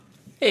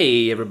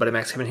Hey everybody,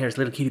 Max Kevin here. It's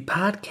Little Cutie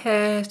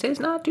Podcast. It's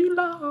not too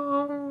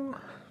long.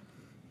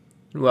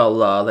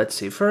 Well, let's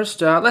see.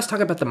 First, let's talk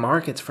about the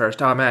markets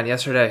first. Oh man,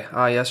 yesterday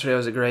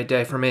was a great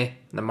day for me.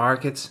 The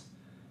markets.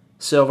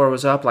 Silver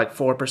was up like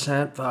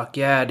 4%. Fuck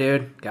yeah,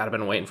 dude. God, I've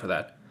been waiting for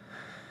that.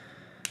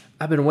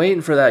 I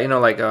want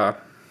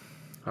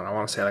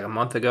to say like a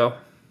month ago.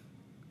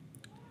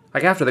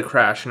 Like after the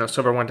crash,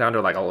 silver went down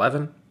to like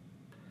 11.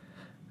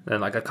 Then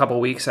like a couple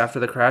weeks after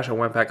the crash, it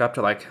went back up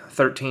to like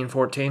 13,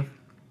 14.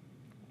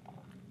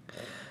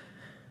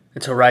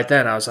 Until right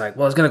then, I was like,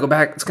 well, it's gonna go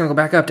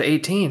back up to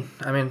 18.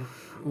 I mean,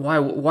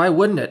 why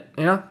wouldn't it?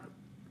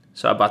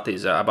 So I bought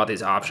these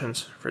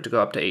options for it to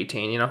go up to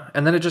 18.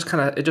 And then it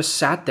just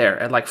sat there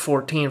at like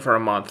 14 for a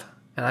month,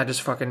 and I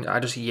just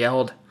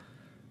yelled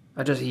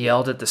at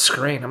the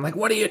screen. I'm like,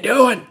 what are you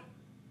doing?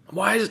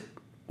 Why is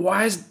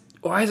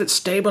it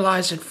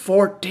stabilized at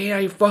 14?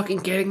 Are you fucking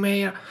kidding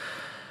me?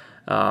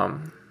 Yeah.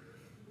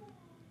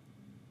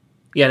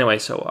 Anyway,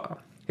 so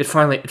it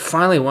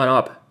finally went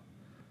up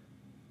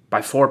by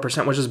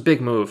 4%, which is a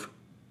big move.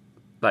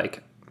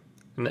 Like,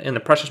 in the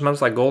precious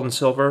metals like gold and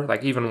silver,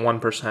 like even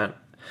 1%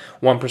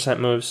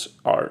 moves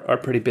are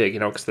pretty big,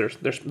 because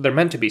they're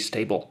meant to be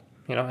stable,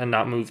 and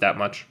not move that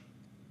much.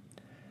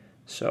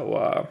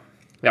 So,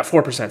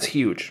 4% is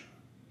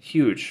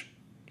huge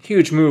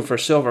move for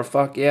silver.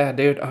 Fuck yeah,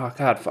 dude. Oh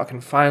god,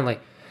 fucking finally.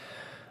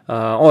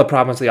 Only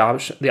problem is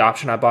the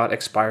option I bought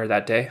expired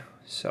that day.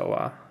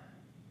 So,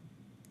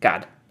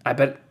 God, I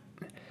bet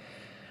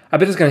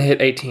it's gonna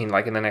hit 18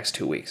 like in the next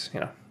 2 weeks,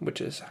 which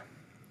is,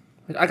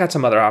 I got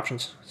some other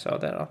options, so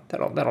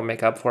that'll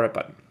make up for it.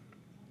 But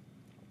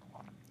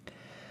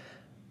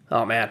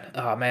oh man,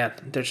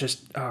 there's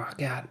just, oh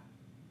god,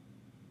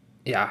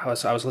 yeah. I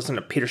was listening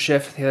to Peter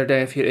Schiff the other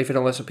day. If you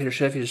don't listen to Peter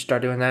Schiff, you just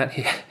start doing that.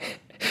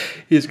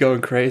 He's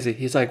going crazy.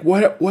 He's like,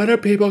 when are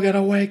people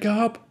gonna wake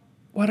up?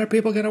 When are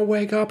people gonna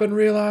wake up and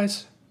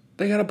realize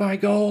they gotta buy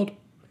gold?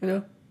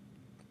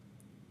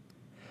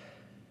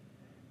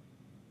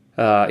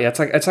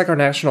 It's like our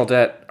national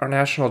debt. Our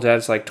national debt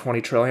is like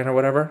 20 trillion or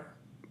whatever,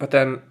 but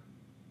then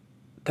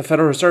the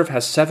Federal Reserve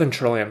has 7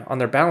 trillion on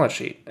their balance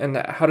sheet, and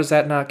how does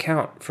that not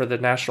count for the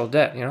national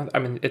debt? I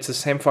mean, it's the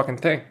same fucking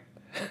thing.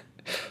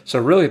 So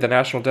really, the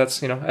national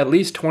debt's at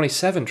least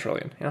 27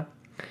 trillion.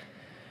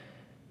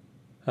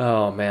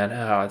 Oh man,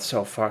 it's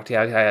so fucked.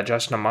 Yeah.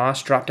 Justin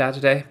Amash dropped out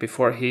today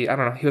before he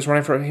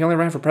only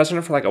ran for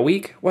president for like a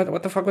week.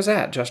 What the fuck was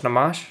that, Justin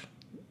Amash?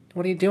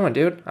 What are you doing,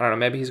 dude? I don't know.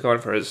 Maybe he's going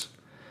for his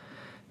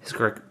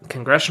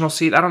congressional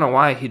seat. I don't know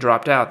why he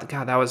dropped out.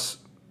 God, that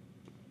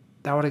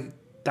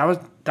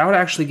would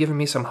actually given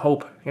me some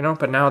hope,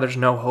 But now there's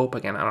no hope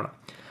again. I don't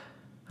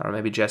know.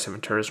 Maybe Jesse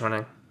Ventura's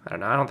running. I don't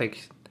know. I don't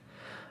think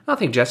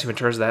Jesse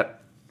Ventura's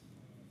that.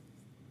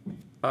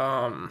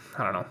 I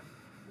don't know.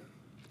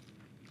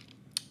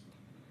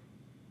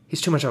 He's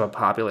too much of a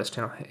populist,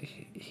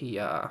 He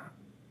I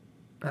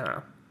don't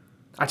know.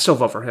 I'd still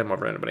vote for him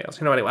over anybody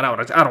else. Anyway, I don't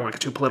want to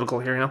get too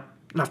political here.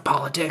 Enough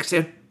politics,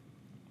 dude.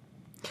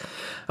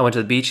 I went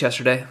to the beach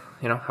yesterday.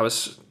 I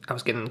was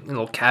getting a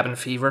little cabin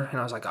fever, and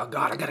I was like, oh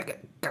god, I gotta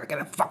get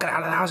the fuck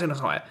out of the house.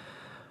 So I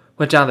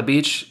went down to the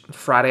beach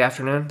Friday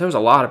afternoon. There was a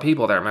lot of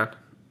people there, man.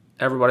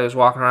 Everybody was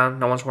walking around.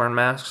 No one's wearing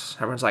masks.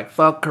 Everyone's like,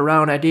 fuck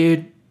Corona,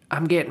 dude.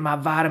 I'm getting my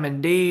vitamin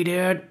D,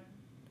 dude.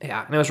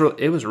 Yeah, and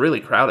it was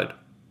really crowded.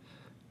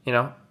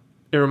 It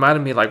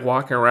reminded me like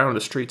walking around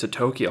the streets of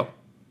Tokyo,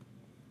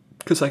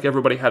 because like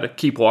everybody had to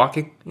keep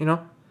walking, and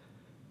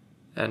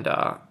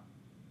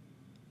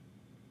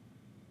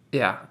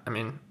yeah, I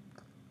mean,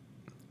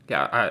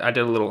 yeah, I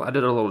did a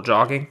little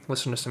jogging,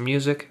 listened to some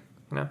music,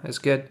 it's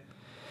good.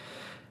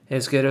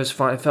 It was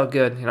fun. It felt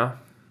good,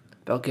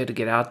 Felt good to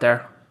get out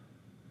there,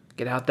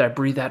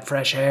 breathe that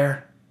fresh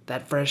air,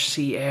 that fresh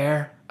sea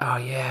air. Oh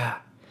yeah,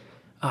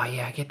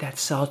 get that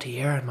salty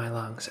air in my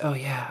lungs. Oh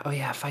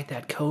yeah, fight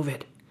that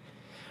COVID.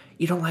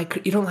 You don't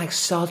like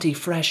salty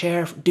fresh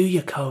air, do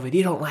you, COVID?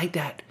 You don't like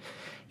that.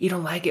 You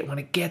don't like it when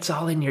it gets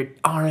all in your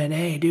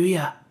RNA, do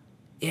you?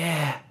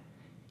 Yeah.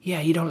 Yeah,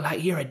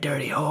 you're a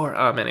dirty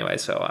whore. Anyway,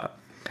 so,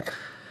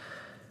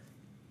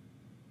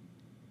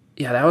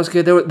 yeah, that was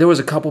good. There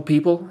was a couple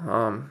people,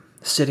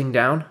 sitting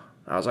down.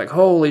 I was like,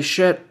 holy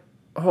shit,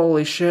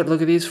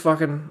 look at these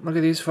fucking, what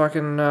do you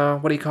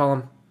call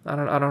them? I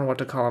don't know what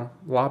to call them.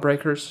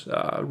 Lawbreakers,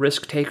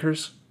 risk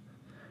takers.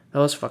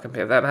 Those fucking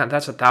people.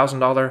 That's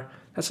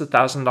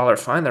 $1,000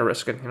 fine they're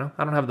risking,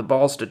 I don't have the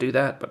balls to do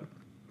that, but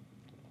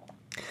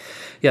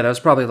yeah, that was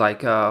probably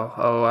like,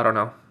 I don't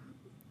know.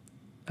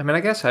 I mean,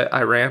 I guess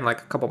I ran like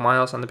a couple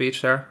miles on the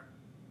beach there.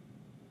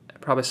 I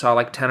probably saw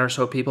like 10 or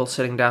so people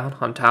sitting down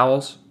on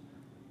towels.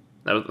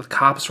 The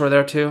cops were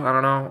there too. I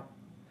don't know.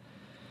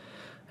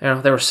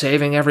 They were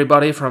saving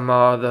everybody from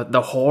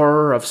the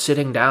horror of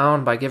sitting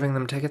down by giving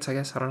them tickets, I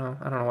guess. I don't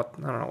know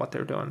what they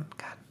were doing.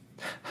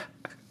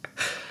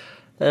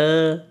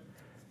 God.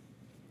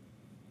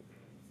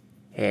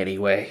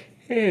 Anyway.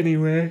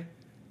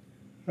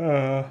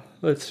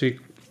 Let's see.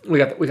 We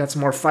got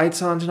some more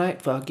fights on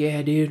tonight. Fuck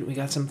yeah, dude. We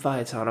got some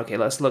fights on. Okay,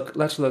 let's look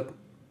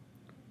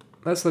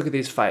let's look at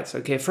these fights.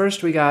 Okay,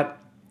 first we got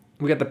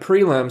the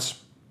prelims.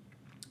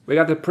 We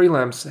got the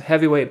prelims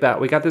heavyweight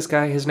bout. We got this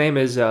guy. His name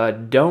is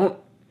Don't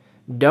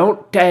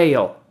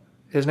Tail.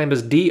 His name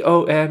is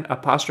DON''TALE.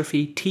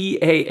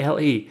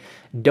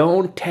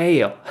 Don't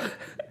Tail.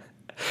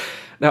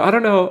 Now I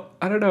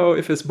don't know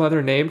if his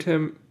mother named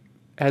him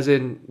as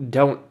in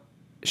don't.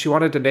 She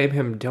wanted to name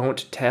him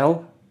Don't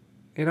Tell,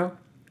 you know,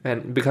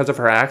 and because of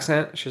her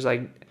accent, she's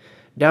like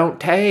Don't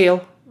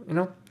Tail, you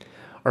know,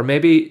 or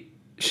maybe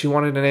she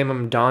wanted to name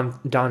him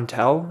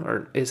Dontel,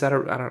 or is that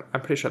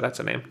I'm pretty sure that's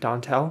a name,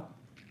 Dontel,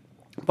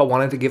 but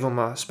wanted to give him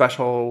a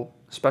special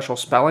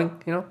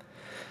spelling, you know.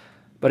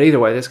 But either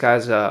way, this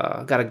guy's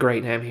got a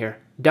great name here.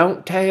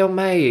 Don't Tail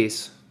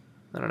Mays.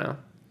 I don't know.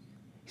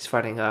 He's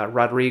fighting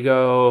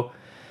Rodrigo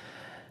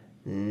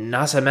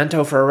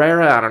Nascimento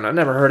Ferreira. I don't know.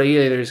 Never heard of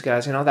either of these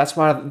guys. You know, that's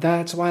why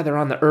they're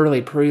on the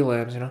early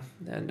prelims. You know,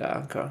 and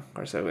of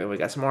course we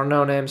got some more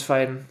no names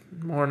fighting.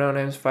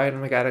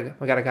 We got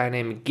a guy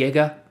named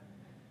Giga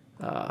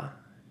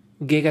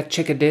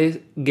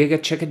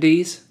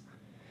Chickadees.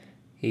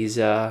 He's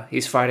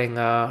fighting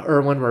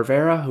Erwin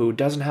Rivera, who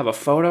doesn't have a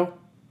photo.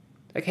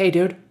 Like, hey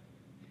dude,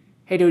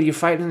 you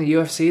fighting in the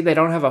UFC? They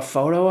don't have a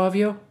photo of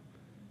you.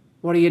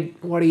 What are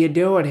you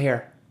doing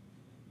here?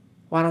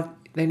 Why don't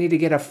they need to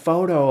get a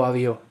photo of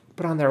you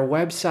put on their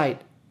website?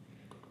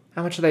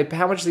 How much is the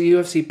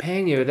UFC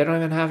paying you? They don't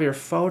even have your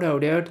photo,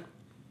 dude.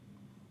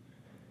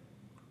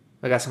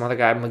 We got some other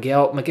guy,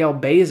 Miguel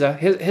Beza.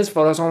 His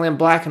photo's only in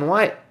black and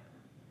white.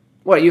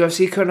 What,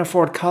 UFC couldn't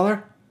afford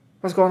color?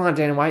 What's going on,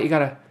 Dana White? You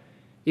gotta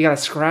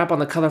scrap on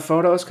the color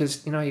photos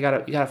because you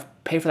gotta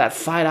pay for that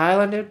Fight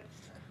Island, dude.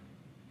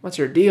 What's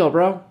your deal,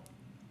 bro?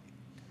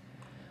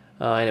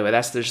 Anyway,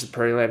 that's just the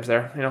prelims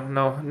there. You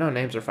know, no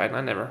names are fighting.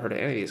 I never heard of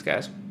any of these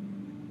guys.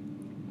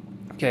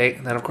 Okay,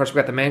 and then of course we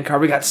got the main card.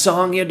 We got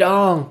Song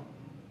Yadong,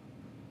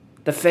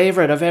 the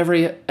favorite of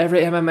every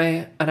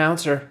MMA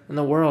announcer in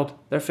the world.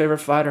 Their favorite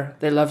fighter.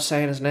 They love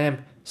saying his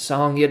name,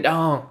 Song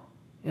Yadong.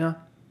 You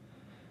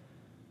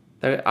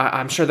know,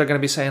 I'm sure they're gonna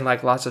be saying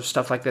like lots of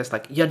stuff like this,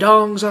 like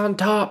Yadong's on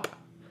top.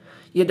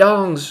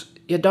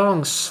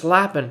 Yadong's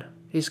slapping.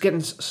 He's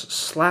getting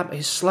slapped.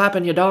 He's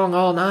slapping Yadong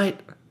all night.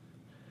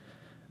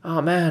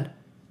 Oh man,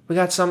 we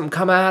got something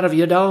coming out of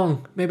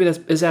Yadong. Maybe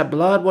is that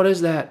blood? What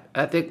is that?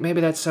 I think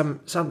maybe that's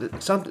some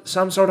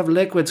sort of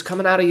liquids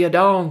coming out of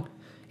Yadong.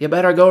 You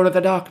better go to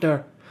the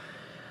doctor.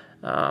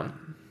 Yeah.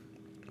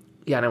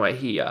 Anyway,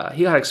 he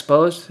got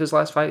exposed his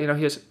last fight. You know,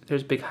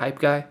 there's a big hype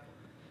guy,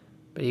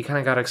 but he kind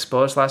of got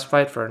exposed last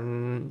fight for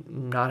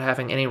not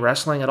having any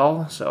wrestling at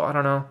all. So I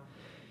don't know.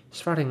 He's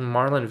fighting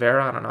Marlon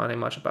Vera. I don't know any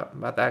much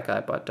about that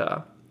guy, but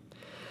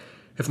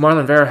if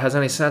Marlon Vera has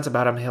any sense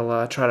about him,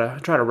 he'll try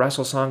to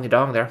wrestle Song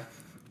Yadong there.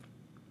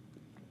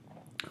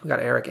 We got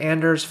Eric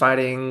Anders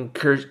fighting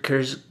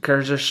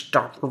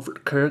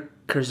Kyrgyzstan.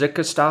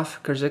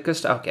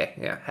 Okay,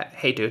 yeah.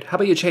 Hey, dude, how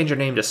about you change your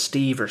name to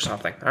Steve or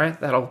something? All right,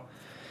 that'll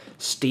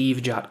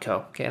Steve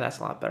Jotko. Okay, that's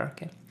a lot better.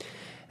 Okay,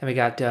 then we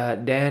got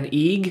Dan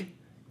Eig.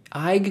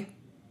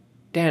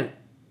 Dan,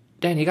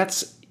 you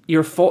got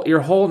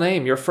your whole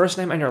name, your first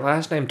name and your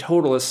last name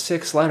total is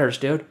 6 letters,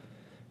 dude.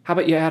 How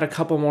about you add a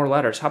couple more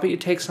letters? How about you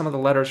take some of the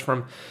letters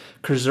from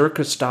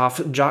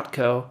Kyrgyzstan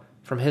Jotko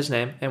from his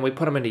name and we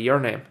put them into your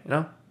name, you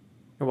know?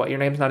 Or what, your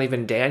name's not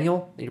even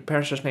Daniel? Your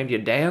parents just named you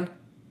Dan?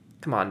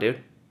 Come on,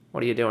 dude.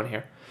 What are you doing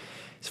here?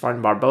 He's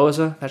fighting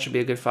Barboza. That should be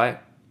a good fight.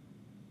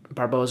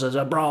 Barboza's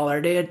a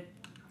brawler, dude.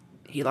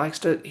 He likes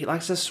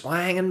to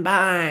swang and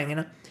bang, you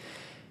know?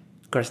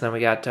 Of course, then we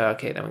got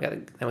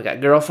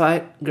girl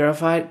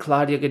fight,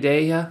 Claudia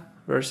Gadelha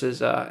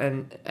versus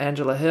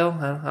Angela Hill.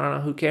 I don't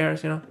know, who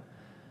cares, you know?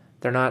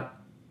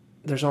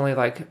 There's only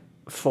like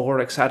 4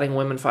 exciting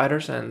women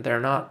fighters, and they're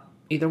not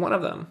either one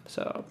of them.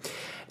 So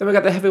then we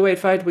got the heavyweight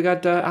fight. We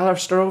got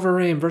Alistair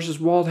Overeem versus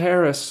Walt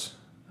Harris.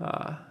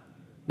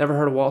 Never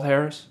heard of Walt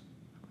Harris.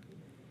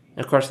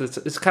 And of course,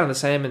 it's kind of the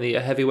same in the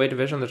heavyweight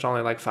division. There's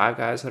only like 5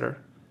 guys that are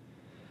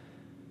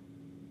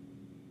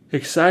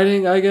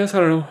exciting, I guess. I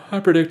don't know. I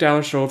predict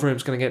Alistair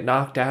Overeem's going to get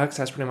knocked out because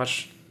that's pretty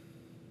much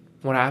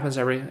what happens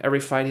every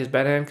fight he's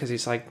been in, because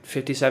he's like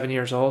 57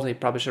 years old. He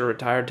probably should have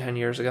retired 10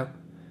 years ago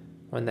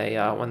when they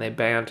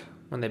banned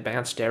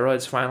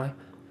steroids finally.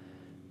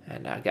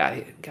 And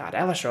God,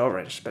 Alistair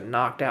Overeem's just been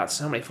knocked out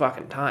so many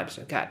fucking times.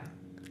 God,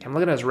 I'm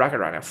looking at his record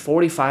right now.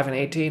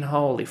 45-18.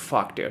 Holy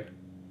fuck, dude.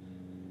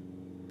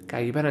 God,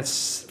 you've been in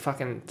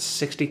fucking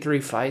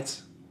 63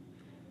 fights.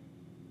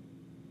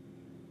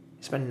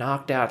 He's been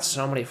knocked out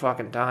so many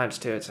fucking times,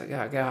 too. It's like,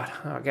 oh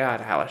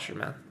God, Alistair,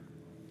 man.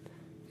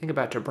 Think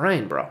about your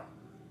brain, bro.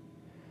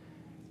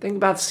 Think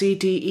about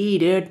CTE,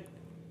 dude.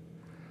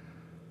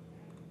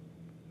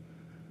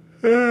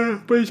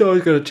 But he's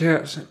always got a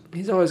chance.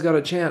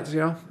 You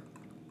know?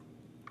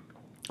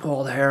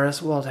 Walt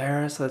Harris.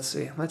 Let's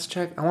see. Let's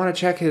check. I want to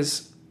check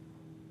his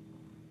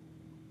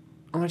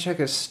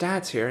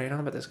stats here, you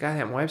know, but this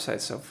goddamn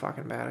website's so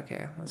fucking bad.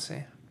 Okay, let's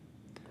see.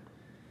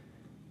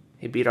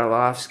 He beat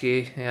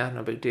Arlovsky. Yeah,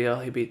 no big deal.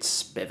 He beat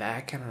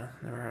Spivak. I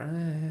don't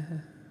know.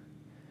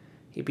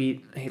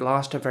 He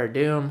lost to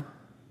Verdum.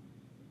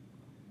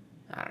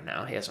 I don't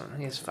know. He hasn't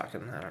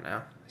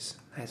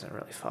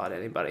really fought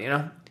anybody, you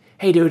know?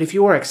 Hey, dude, if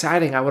you were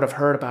exciting, I would have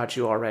heard about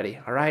you already,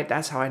 all right?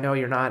 That's how I know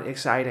you're not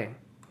exciting,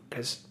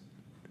 because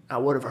I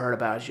would have heard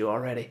about you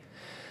already.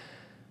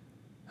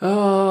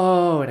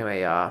 Oh,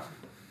 anyway, I'm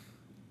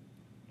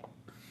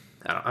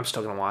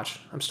still going to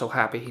watch. I'm still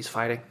happy he's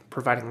fighting,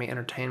 providing me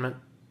entertainment,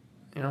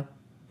 you know?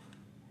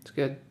 It's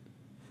good.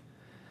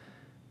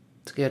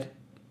 It's good.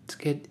 It's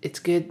good. It's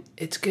good.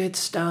 It's good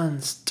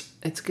stunts.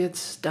 It's good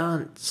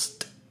stunts.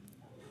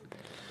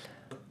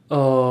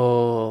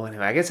 Oh,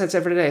 anyway, I guess that's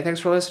it for today. Thanks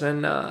for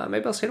listening.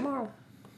 Maybe I'll see you tomorrow.